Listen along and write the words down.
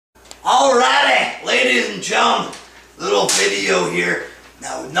Alrighty, ladies and gentlemen, little video here.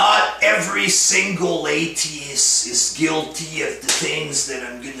 Now, not every single atheist is guilty of the things that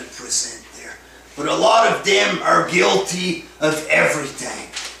I'm going to present there. But a lot of them are guilty of everything.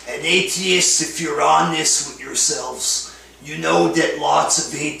 And atheists, if you're honest with yourselves, you know that lots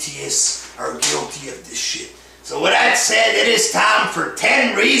of atheists are guilty of this shit. So with that said, it is time for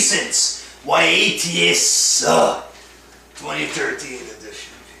 10 reasons why atheists suck. 2013 edition.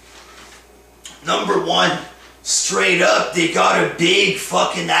 Number 1, straight up, they got a big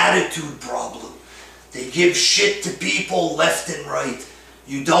fucking attitude problem. They give shit to people left and right.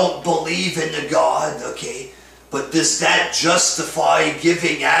 You don't believe in a God, okay? But does that justify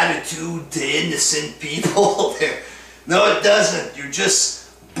giving attitude to innocent people there? No, it doesn't. You're just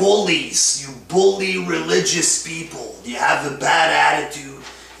bullies. You bully religious people. You have a bad attitude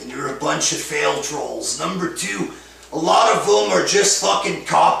and you're a bunch of failed trolls. Number 2, a lot of them are just fucking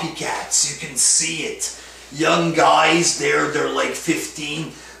copycats. You can see it. Young guys there, they're like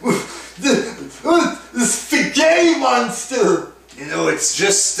 15. The spaghetti monster! You know, it's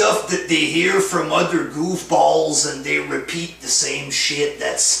just stuff that they hear from other goofballs and they repeat the same shit.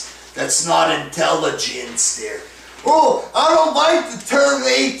 That's not intelligence there. Oh, I don't like the term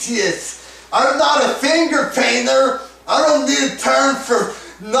atheist. I'm not a finger painter. I don't need a term for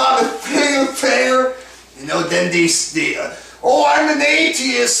not a finger painter. You know, then they oh, I'm an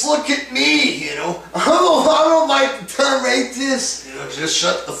atheist, look at me, you know. I don't like the term atheist. You know, just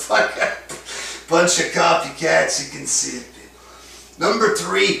shut the fuck up. Bunch of copycats, you can see it. Number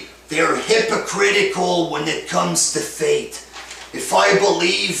 3, they're hypocritical when it comes to fate. If I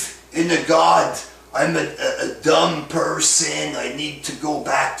believe in a God, I'm a dumb person, I need to go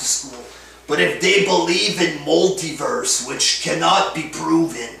back to school. But if they believe in multiverse, which cannot be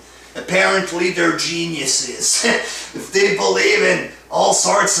proven, apparently they're geniuses. If they believe in all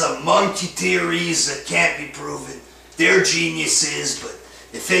sorts of monkey theories that can't be proven, they're geniuses. But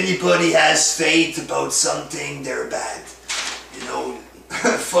if anybody has faith about something, they're bad. You know,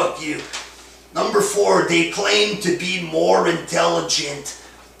 fuck you. Number 4, they claim to be more intelligent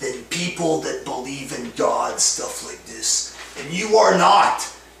than people that believe in God, stuff like this. And you are not.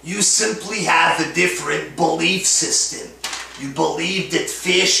 You simply have a different belief system. You believe that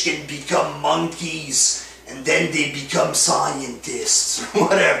fish can become monkeys and then they become scientists or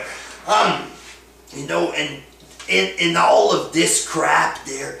whatever. You know, and in all of this crap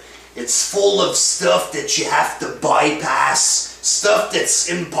there, it's full of stuff that you have to bypass, stuff that's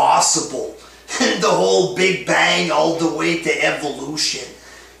impossible. And the whole Big Bang all the way to evolution.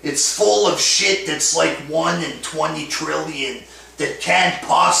 It's full of shit that's like 1 in 20 trillion that can't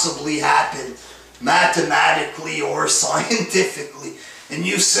possibly happen mathematically or scientifically, and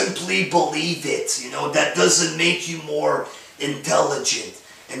you simply believe it. You know, that doesn't make you more intelligent.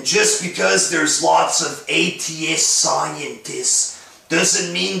 And just because there's lots of atheist scientists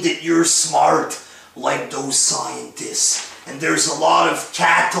doesn't mean that you're smart like those scientists. And there's a lot of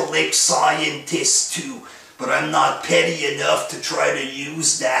Catholic scientists too, but I'm not petty enough to try to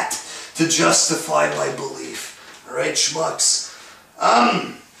use that to justify my belief. Alright, schmucks.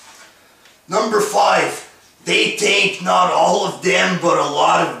 Number 5, they think, not all of them, but a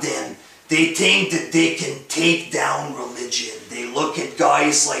lot of them, they think that they can take down religion. They look at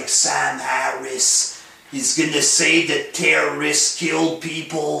guys like Sam Harris. He's gonna say that terrorists killed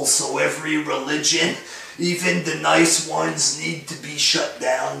people, so every religion, even the nice ones, need to be shut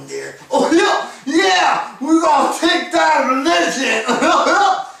down there. Oh yeah, we're gonna take down religion.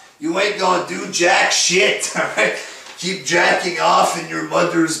 You ain't gonna do jack shit, alright? Keep jacking off in your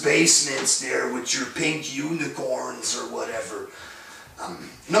mother's basements there with your pink unicorns or whatever.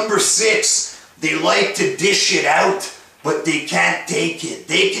 Number 6, they like to dish it out, but they can't take it.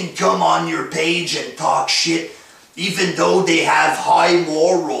 They can come on your page and talk shit, even though they have high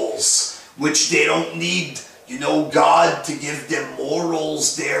morals, which they don't need, you know, God to give them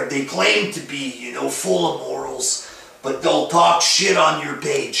morals there. They claim to be, you know, full of morals, but they'll talk shit on your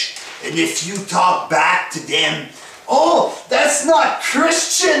page. And if you talk back to them, oh, that's not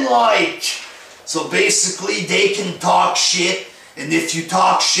Christian-like. So basically, they can talk shit, and if you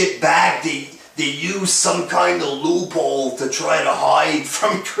talk shit back, they use some kind of loophole to try to hide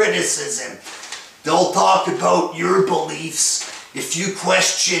from criticism. They'll talk about your beliefs. If you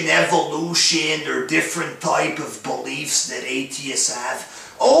question evolution or different type of beliefs that atheists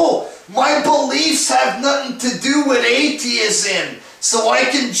have, oh, my beliefs have nothing to do with atheism. So I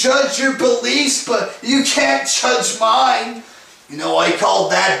can judge your beliefs, but you can't judge mine. You know, I call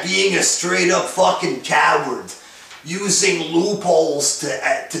that being a straight up fucking coward. Using loopholes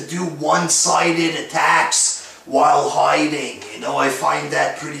to do one-sided attacks while hiding. You know, I find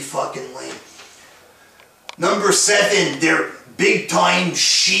that pretty fucking lame. Number 7, they're big time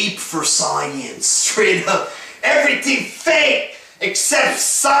sheep for science. Straight up. Everything fake except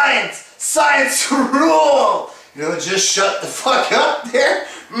science. Science rule. You know, just shut the fuck up there.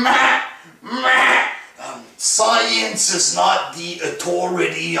 Science is not the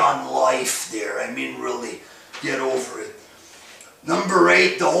authority on life there. I mean, really, get over it. Number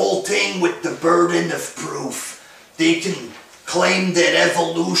 8, the whole thing with the burden of proof. They can claim that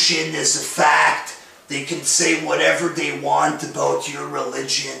evolution is a fact. They can say whatever they want about your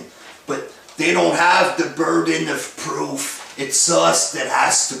religion, but they don't have the burden of proof. It's us that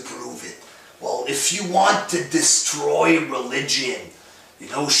has to prove it. Well, if you want to destroy religion, you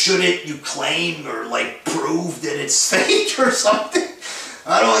know, shouldn't you claim or like prove that it's fake or something?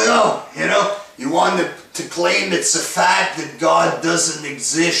 I don't know, you know. You want to claim it's a fact that God doesn't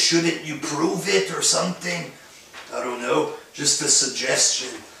exist, shouldn't you prove it or something? I don't know, just a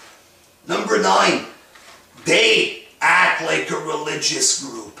suggestion. Number 9, they act like a religious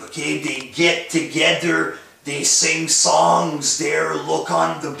group, okay? They get together, they sing songs there, look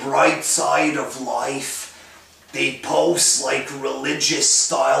on the bright side of life. They post like religious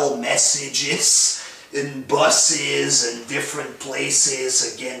style messages in buses and different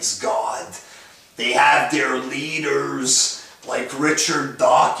places against God. They have their leaders like Richard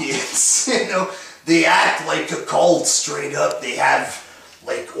Dawkins, you know. They act like a cult straight up. They have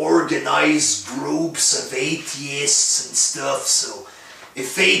like organized groups of atheists and stuff. So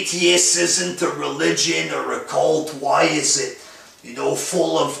if atheists isn't a religion or a cult, why is it, you know,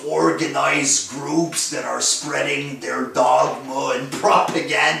 full of organized groups that are spreading their dogma and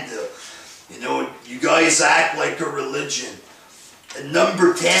propaganda? You know, you guys act like a religion. And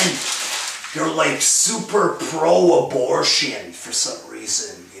number 10, they're like super pro-abortion for some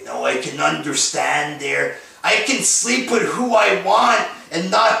reason. You know, I can understand there. I can sleep with who I want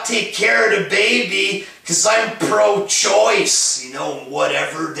and not take care of the baby because I'm pro-choice. You know,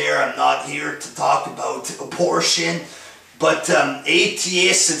 whatever there. I'm not here to talk about abortion. But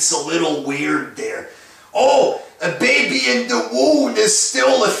atheists, it's a little weird there. Oh, a baby in the womb is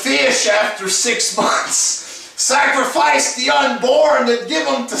still a fish after 6 months. Sacrifice the unborn and give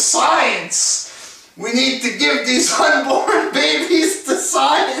them to science. We need to give these unborn babies to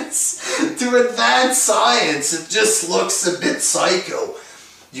science, to advance science. It just looks a bit psycho.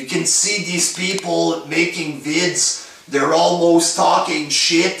 You can see these people making vids. They're almost talking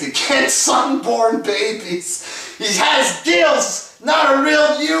shit against unborn babies. He has gills, not a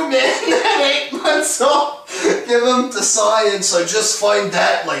real human at 8 months old. Give him to science. I just find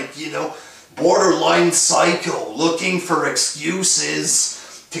that, like, you know, borderline psycho, looking for excuses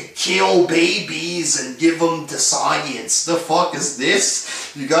to kill babies and give them to science. The fuck is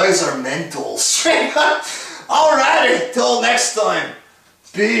this? You guys are mental. Straight up. Alrighty, till next time.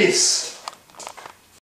 Peace.